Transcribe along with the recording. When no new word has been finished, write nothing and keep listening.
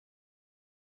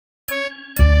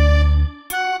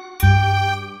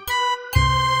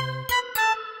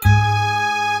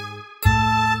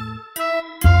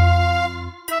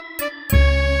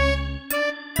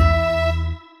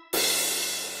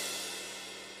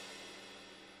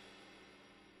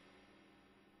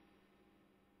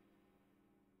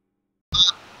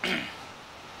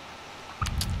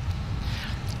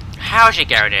how's it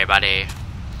going, everybody?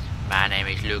 My name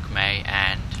is Luke May,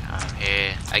 and I'm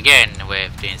here again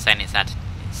with the insane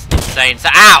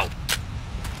ow!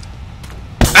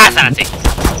 Insanity!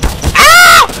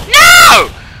 Ow!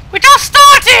 No! We just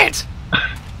started!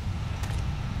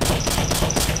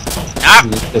 No!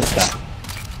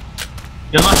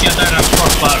 You're lucky I don't have a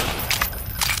crossbow.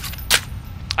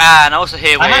 And also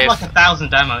here with... I had like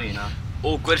 1,000 ammo, you know.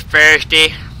 Awkward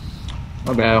Thursday.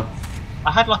 Okay. I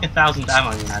had like 1,000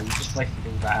 ammo, you know. You just wasted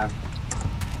all that ammo.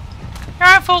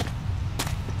 Careful!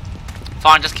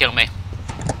 Fine, just kill me.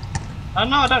 Oh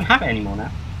no, I don't have it anymore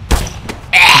now.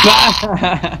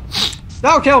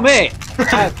 Don't kill me! I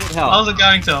have good I health. wasn't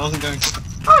going to.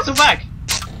 Oh, it's a bag!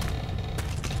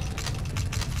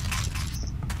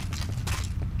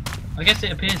 I guess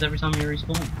it appears every time you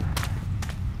respawn.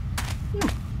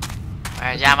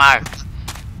 Where's the ammo?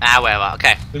 Ah, well,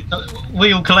 okay.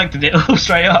 We all collected it all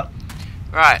straight up.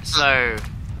 Right, so...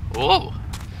 Ooh!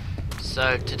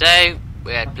 So, today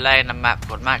we're playing a map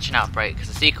called Mansion Outbreak, it's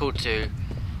a sequel to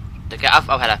the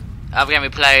other game we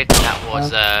played, that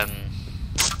was,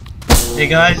 Hey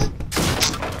guys,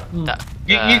 that,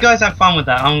 you guys have fun with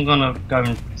that. I'm gonna go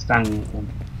and stand in the corner.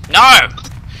 No!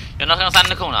 You're not gonna stand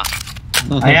in the corner.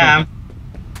 I am.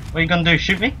 What are you gonna do,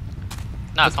 shoot me?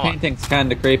 No, This come on. painting's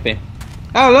kinda creepy.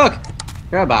 Oh look!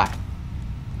 Goodbye.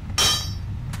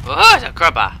 Oh, it's a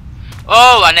crubber.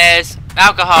 Oh, and there's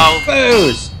alcohol.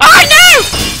 Booze! Oh, no!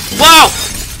 Whoa!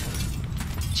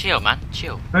 Chill, man,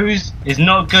 chill. Booze is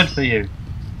not good for you.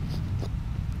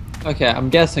 Okay, I'm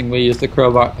guessing we use the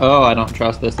crowbar. Oh, I don't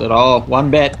trust this at all. One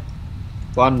bit.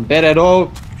 One bit at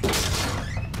all.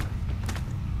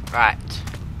 Right.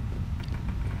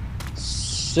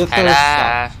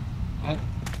 Hello.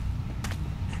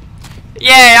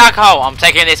 Yeah, alcohol. I'm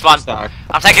taking this one. Start.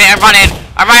 I'm taking it and running.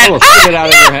 I'm running. Oh, spit it out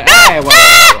of your head. Hey, whoa,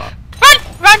 whoa, whoa.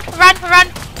 Run.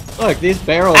 Look, these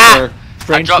barrels are dropped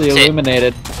strangely it.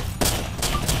 illuminated.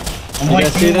 I'm You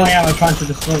guys see wasting my this? ammo trying to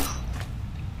destroy.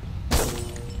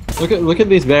 Look at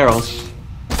these barrels.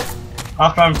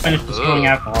 After I'm finished destroying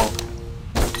alcohol.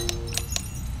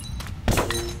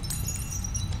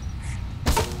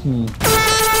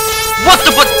 What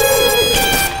the?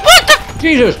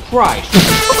 Jesus Christ!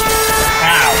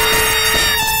 Ow!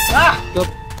 Ah! The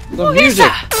What is music.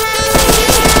 that?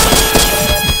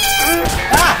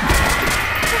 Ah!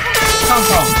 Come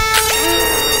from?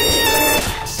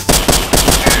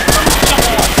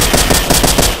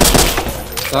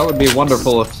 That would be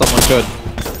wonderful if someone could.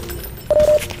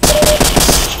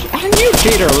 You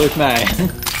cheater, Luke May.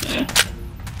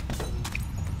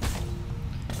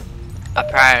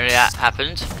 Apparently that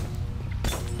happened.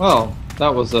 Well,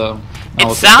 that was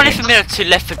It sounded familiar to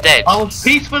Left 4 Dead. I was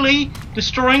peacefully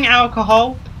destroying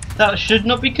alcohol that should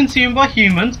not be consumed by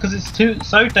humans because it's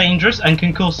so dangerous and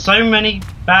can cause so many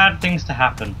bad things to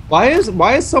happen. Why is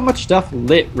so much stuff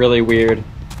lit really weird?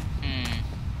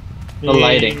 The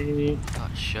lighting.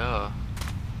 Not sure.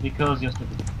 Because you're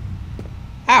stupid.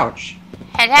 Ouch.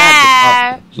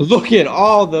 Hello. Look at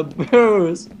all the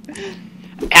booze.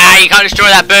 Ah, you can't destroy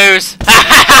that booze.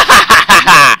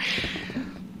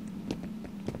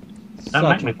 Don't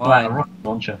make me pull out a rocket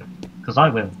launcher, because I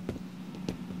will.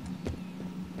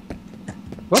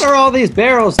 What are all these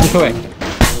barrels doing?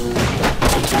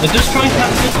 They're just trying to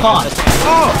have a good time.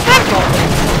 Oh!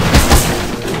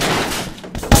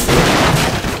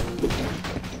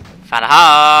 Found a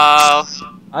hole.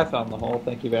 I found the hole,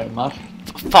 thank you very much.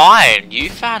 Fine, you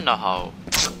found the hole.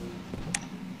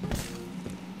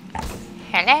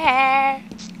 Hello.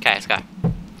 Okay, let's go.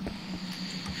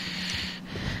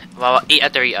 Well, eat a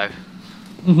Dorito.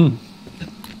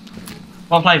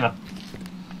 What flavour?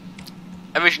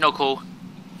 Original cool.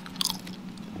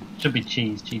 Should be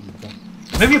cheese. Cheese is best.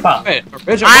 Move your butt. Wait,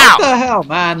 Richard, Ow! what the hell,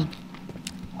 man?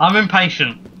 I'm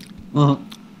impatient. Now,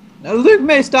 Luke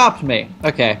May stopped me.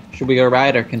 Okay, should we go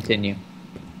right or continue?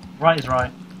 Right is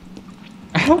right.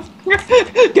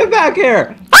 Get back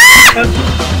here!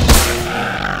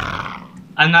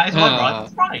 And that is my right.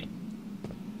 That's right.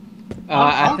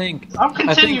 I think I'm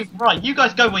continuing right. You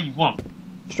guys go where you want.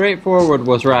 straightforward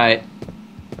was right.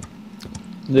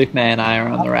 Luke May and I are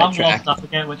on the right I'm track. lost. I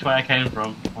forget which way I came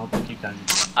from. I'll keep going.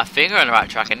 I think we're on the right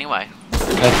track anyway.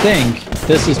 I think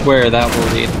this is where that will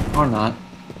lead, or not.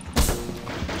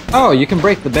 Oh, you can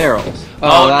break the barrels.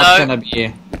 Oh, that's no.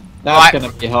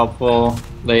 gonna be helpful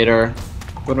later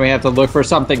when we have to look for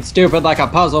something stupid like a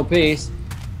puzzle piece.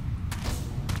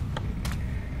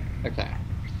 Okay.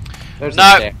 There's No,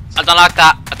 the stairs. I don't like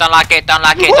that. I don't like it. Don't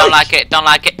like it. What? Don't like it. Don't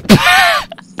like it.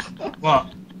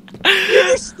 What?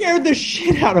 You scared the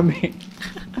shit out of me.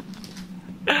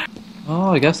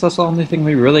 Oh, I guess that's the only thing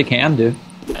we really can do.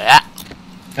 Yeah.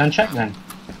 Go and check then.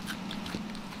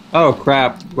 Oh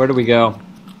crap! Where do we go?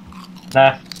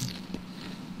 Left.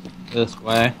 This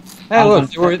way. Hey,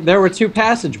 look, there were two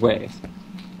passageways.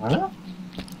 What?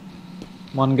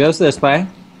 One goes this way.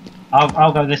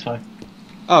 I'll go this way.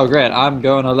 Oh, great! I'm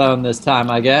going alone this time,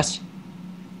 I guess.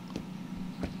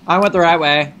 I went the right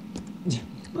way.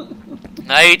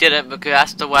 No, you didn't, because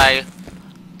that's the way.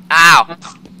 Ow!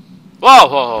 Whoa, whoa,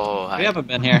 whoa, whoa. We haven't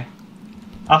been here.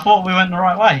 I thought we went the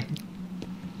right way.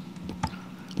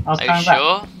 I was Are coming you back.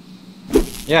 sure?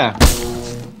 Yeah.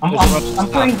 I'm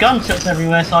putting gunshots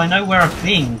everywhere so I know where I've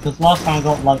been, because last time I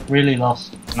got like really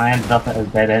lost and I ended up at a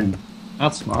dead end.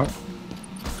 That's smart.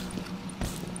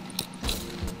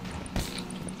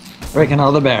 Breaking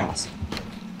all the barrels.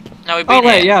 No, we've been Oh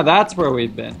wait, here. yeah, that's where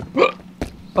we've been.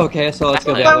 Okay, so let's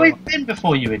go That's the where other way. we've been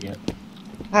before, you idiot.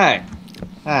 Hey.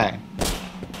 Hey.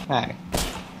 Hey.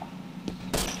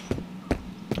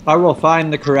 I will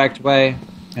find the correct way,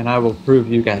 and I will prove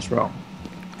you guys wrong.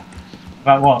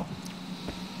 About what?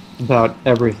 About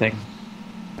everything.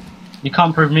 You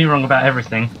can't prove me wrong about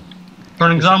everything. For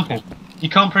an example, you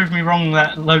can't prove me wrong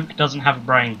that Loke doesn't have a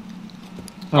brain.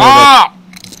 Oh, Ah!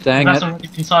 dang That's it. already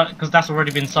been because that's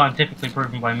already been scientifically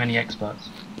proven by many experts.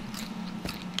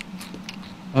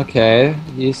 Okay,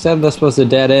 you said this was a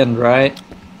dead end, right?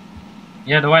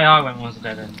 Yeah, the way I went was a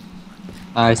dead end.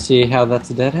 I see how that's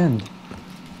a dead end.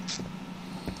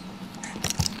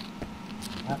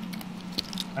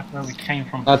 That's where we came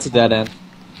from. That's a dead end.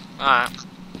 Alright.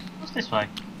 What's this way?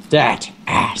 That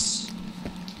ass.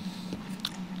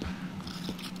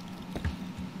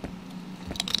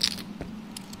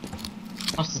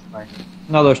 What's this way?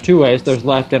 No, there's two ways. There's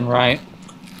left and right.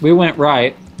 We went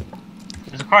right.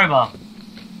 There's a crowbar.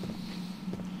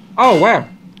 Oh, where?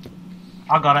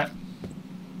 I got it.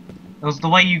 It was the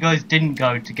way you guys didn't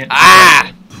go to get to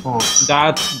Ah! before.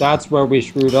 That's where we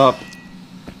screwed up.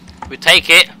 We take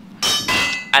it,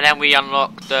 and then we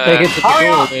unlock the... Take it to the Hurry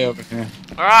up! doorway over here.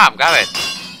 Alright, I'm going.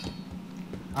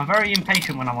 I'm very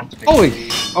impatient when I want to be. Holy!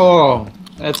 Oh,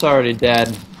 that's already dead.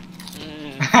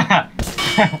 Mm.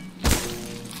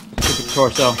 Stupid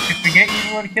torso. Did you forget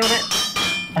you already killed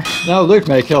it? No, Luke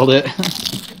may have killed it.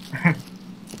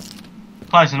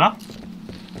 Close enough.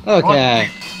 Okay.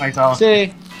 Wait, I'll-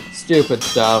 See? Stupid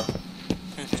stuff.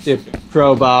 Stupid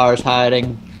crowbars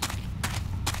hiding.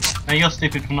 No, you're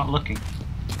stupid for not looking.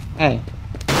 Hey,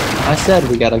 I said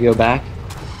we gotta go back.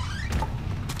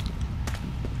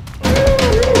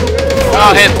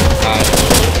 Oh, him!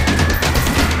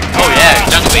 Oh yeah,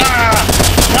 jungle beast.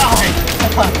 No!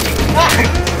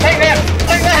 Take them!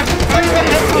 Take them!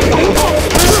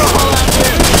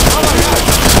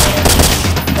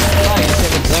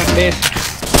 Take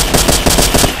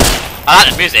I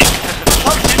like the music. them!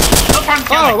 Stop trying to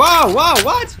kill Oh, me! wow, wow,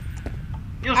 what?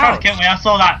 You were trying to kill me, I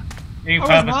saw that. You I was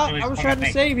purposely trying swung to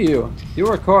at save you. You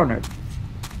were cornered.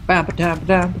 I meant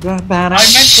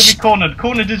to be cornered.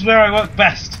 Cornered is where I work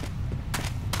best.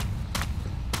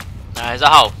 There's a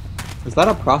hole. Is that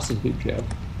a prostitute joke?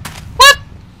 What?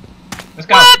 Let's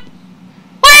go. What?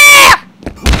 Where?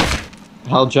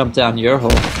 I'll jump down your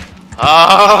hole.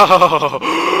 Oh!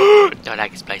 Don't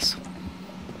like this place.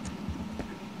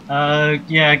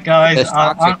 Yeah, guys. This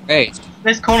toxic waste.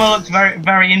 This corner looks very,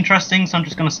 very interesting, so I'm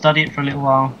just going to study it for a little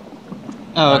while.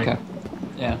 Oh, okay.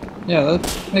 Yeah. Yeah,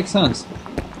 that makes sense.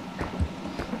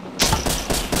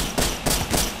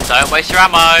 Don't waste your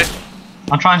ammo.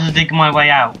 I'm trying to dig my way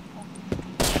out.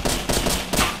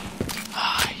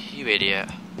 Ah, you idiot.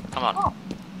 Come on.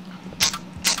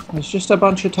 There's just a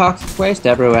bunch of toxic waste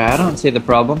everywhere. I don't see the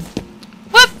problem.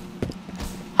 What?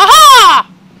 Haha!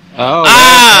 Oh.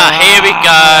 Here we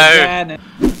go. Again.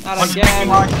 Not What did again.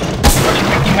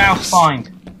 Mickey Mouse find?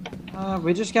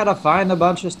 We just gotta find a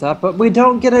bunch of stuff, but we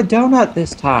don't get a donut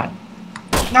this time.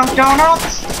 No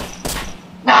donuts!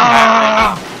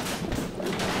 No!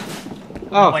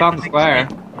 Oh, Wait, found the square.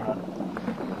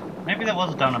 Maybe there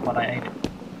was a donut, but I ate it.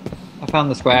 I found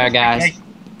the square, guys.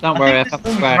 Don't worry, I think found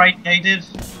this the room is square. radiated.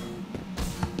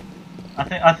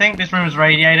 I think this room is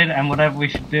radiated, and whatever we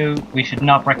should do, we should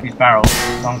not break these barrels.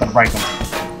 So I'm gonna break them.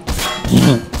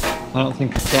 I don't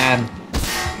think we can.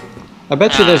 I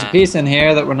bet you there's a piece in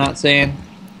here that we're not seeing.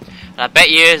 And I bet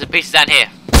you there's a piece down here.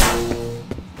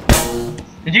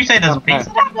 Did you say there's a Okay.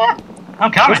 pizza down there? I'm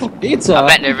There's coming. a pizza. I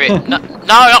bet there is. No,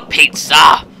 not pizza!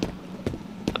 I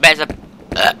bet there's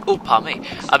a... oh, pardon me.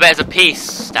 I bet there's a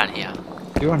piece down here.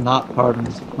 You are not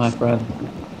pardoned, my friend.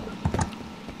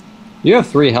 You have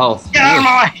 3 health. Get out of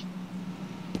my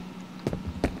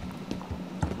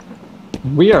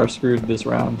way! We are screwed this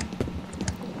round.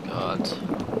 God.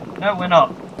 No, we're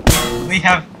not. We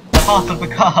have the heart of the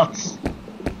cards.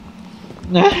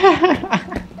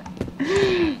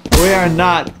 We are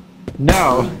not.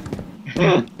 No.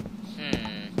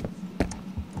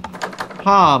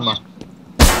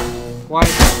 Quite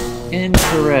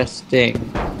interesting.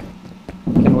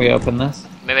 Can we open this?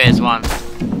 Maybe there's one.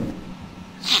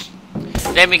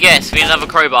 Let me guess, we need another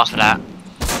crowbar for that.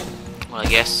 Well, I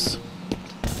guess.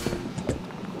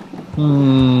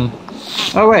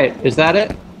 Oh wait, is that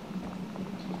it?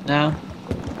 No.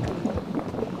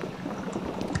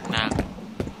 No.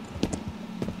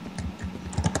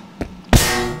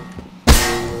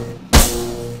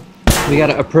 We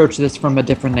gotta approach this from a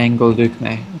different angle, Luke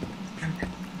May.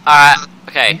 Alright,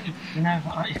 okay. You know,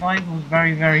 if I was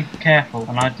very, very careful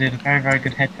and I did a very, very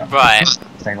good headshot. Right.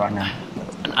 Say right now.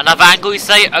 Another angle you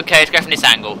say? Okay, let's go from this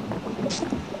angle.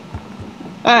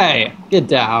 Hey, get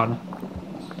down.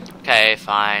 Okay,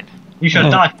 fine. You should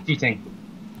die cheating.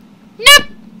 Nope!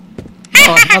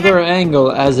 Oh, another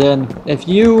angle, as in, if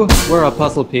you were a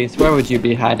puzzle piece, where would you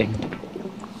be hiding?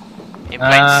 In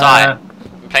plain sight.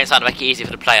 In plain sight to make it easy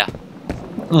for the player.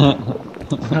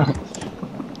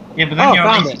 Yeah, but then you're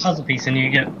found a it. puzzle piece and you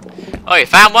get. Oh, you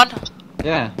found one?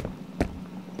 Yeah.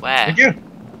 Where? Did you? It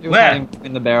was Where? hiding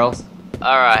in the barrels.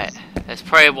 Alright. There's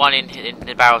probably one in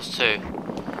the barrels too.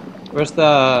 Where's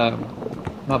the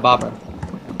bobber?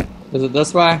 Is it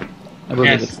this way? I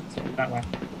believe Yes, it's. that way.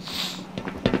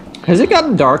 Has it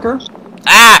gotten darker?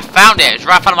 Ah! Found it! It's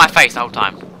right in front of my face the whole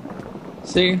time.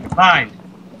 See? Fine.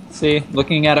 See?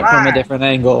 Looking at it from a Right. different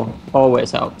angle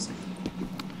always helps.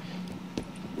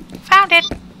 Found it!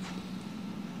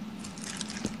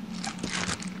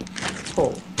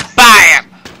 Oh. BAM!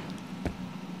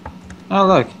 Oh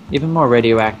look, even more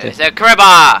radioactive. It's a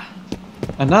crowbar!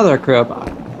 Another crowbar.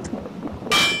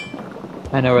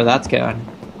 I know where that's going.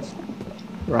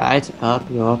 Right up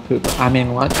your poop. I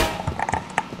mean, what?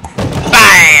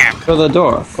 BAM! For the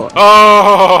door, of course.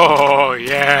 Oh,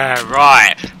 yeah,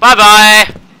 right.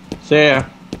 Bye-bye! See ya.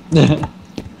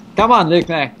 Come on, Luke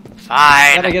May.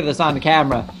 Fine. Gotta get this on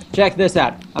camera. Check this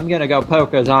out. I'm gonna go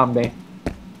poke a zombie.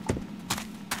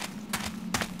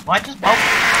 Why just.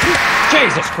 Oh,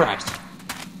 Jesus Christ!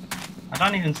 I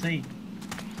don't even see.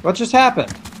 What just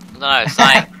happened? No,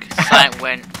 something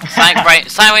went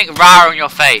rare on your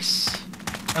face.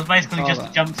 It was basically Oh, just that.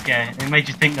 a jump scare. It made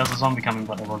you think there was a zombie coming,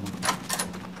 but there wasn't.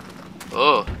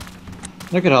 Oh.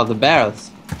 Look at all the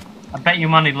barrels. I bet you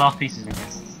money the last pieces in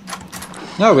this.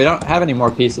 No, we don't have any more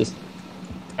pieces.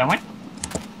 Don't we?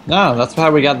 No, that's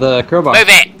how we got the crowbar. Move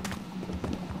it!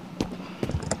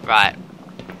 Right.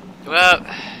 Well,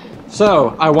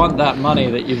 So, I want that money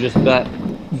that you just bet.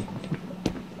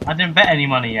 I didn't bet any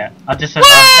money yet. I just said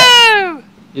I woo!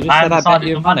 You just bet. I said hadn't I bet decided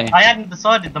you the money. I hadn't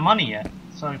decided the money yet,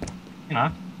 so you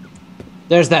know.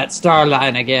 There's that star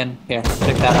line again. Here,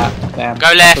 check that out. Bam.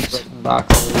 Go left. That's a written box.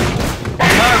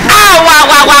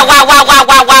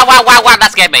 Oh, wow,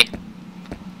 that scared me.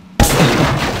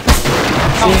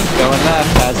 See, going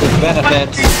left has its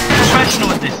benefits. You're professional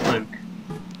at this, Luke.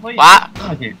 What?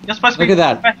 You're supposed to Look be at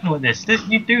that. professional at this.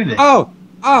 You do this. Oh,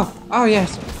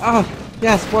 yes. Oh,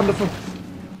 yes, wonderful.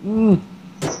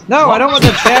 No, I don't want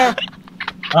the chair.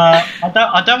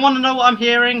 I don't want to know what I'm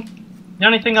hearing. The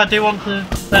only thing I do want to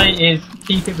say is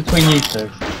keep it between you two.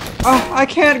 Oh, I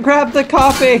can't grab the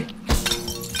coffee.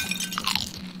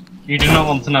 You do not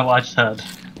want to know what I just heard.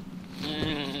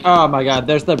 Oh my god,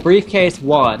 there's the briefcase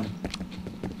 1.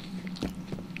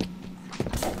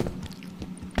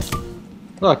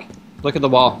 Look at the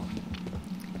wall.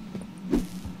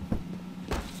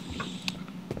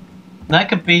 That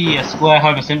could be a square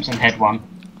Homer Simpson head one.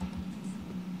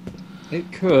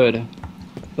 It could,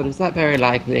 but is that very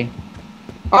likely?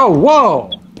 Oh, whoa!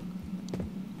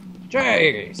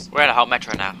 Jeez! We're in a whole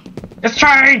metro now. It's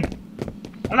train!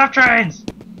 I love trains!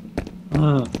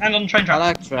 Uh, And on train I track.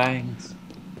 like trains.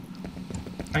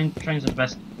 Trains are the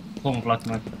best form of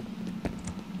locomotive.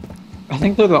 I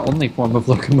think they're the only form of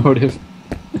locomotive.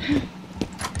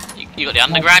 You got the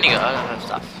underground, you got other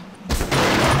stuff.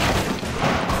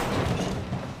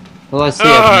 Well, I see a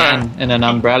man in an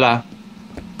umbrella.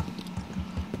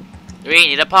 We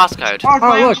need a passcode.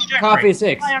 Oh, look, coffee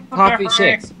 6. Coffee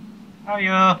 6. How are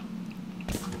you?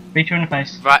 Beat you in the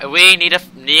face. Right, we need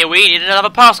another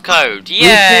passcode.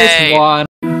 Briefcase Yay! 1.